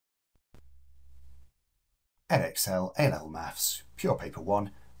Edexcel A-Level Maths, Pure Paper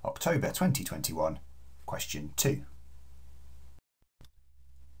 1, October 2021, Question 2.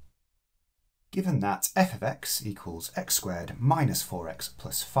 Given that f of x equals x squared minus 4x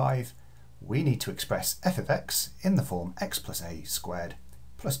plus 5, we need to express f of x in the form x plus a squared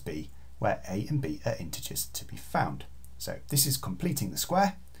plus b, where a and b are integers to be found. So this is completing the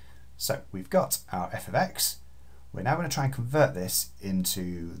square. So we've got our f of x. We're now going to try and convert this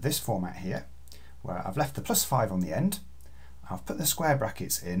into this format here, where I've left the plus 5 on the end. I've put the square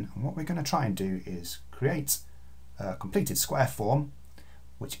brackets in, and what we're going to try and do is create a completed square form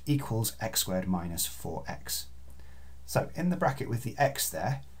which equals x squared minus 4x. So in the bracket with the x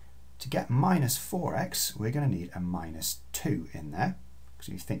there, to get minus 4x, we're going to need a minus 2 in there. Because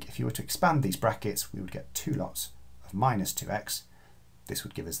you think if you were to expand these brackets, we would get two lots of minus 2x. This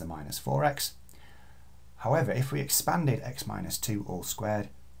would give us the minus 4x. However, if we expanded x minus 2 all squared,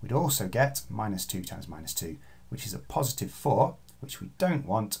 we'd also get minus 2 times minus 2, which is a positive 4, which we don't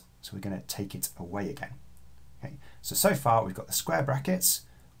want, so we're going to take it away again. Okay, so far we've got the square brackets,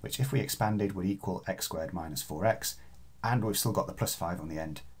 which if we expanded would equal x squared minus 4x, and we've still got the plus 5 on the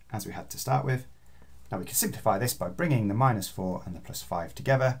end, as we had to start with. Now we can simplify this by bringing the minus 4 and the plus 5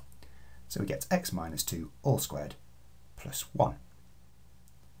 together, so we get x minus 2 all squared plus 1.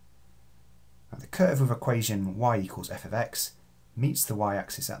 Now the curve of equation y equals f of x meets the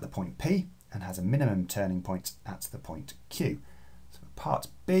y-axis at the point P and has a minimum turning point at the point Q. So for part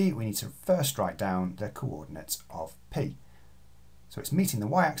B, we need to first write down the coordinates of P. So it's meeting the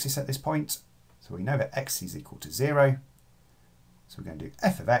y-axis at this point, so we know that x is equal to 0. So we're going to do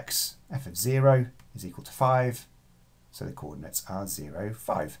f of x, f of 0 is equal to 5, so the coordinates are 0,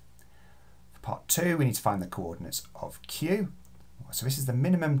 5. For part 2, we need to find the coordinates of Q. So this is the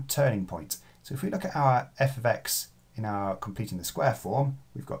minimum turning point. So if we look at our f of x in our completing the square form,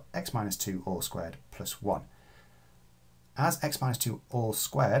 we've got x minus 2 all squared plus 1. As x minus 2 all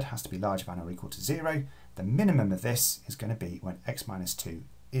squared has to be larger than or equal to 0, the minimum of this is going to be when x minus 2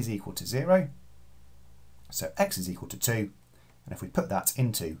 is equal to 0. So x is equal to 2, and if we put that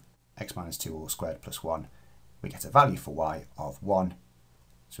into x minus 2 all squared plus 1, we get a value for y of 1.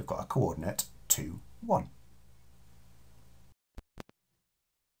 So we've got a coordinate 2, 1.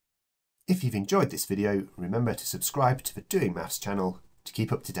 If you've enjoyed this video, remember to subscribe to the Doing Maths channel to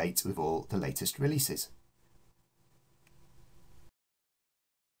keep up to date with all the latest releases.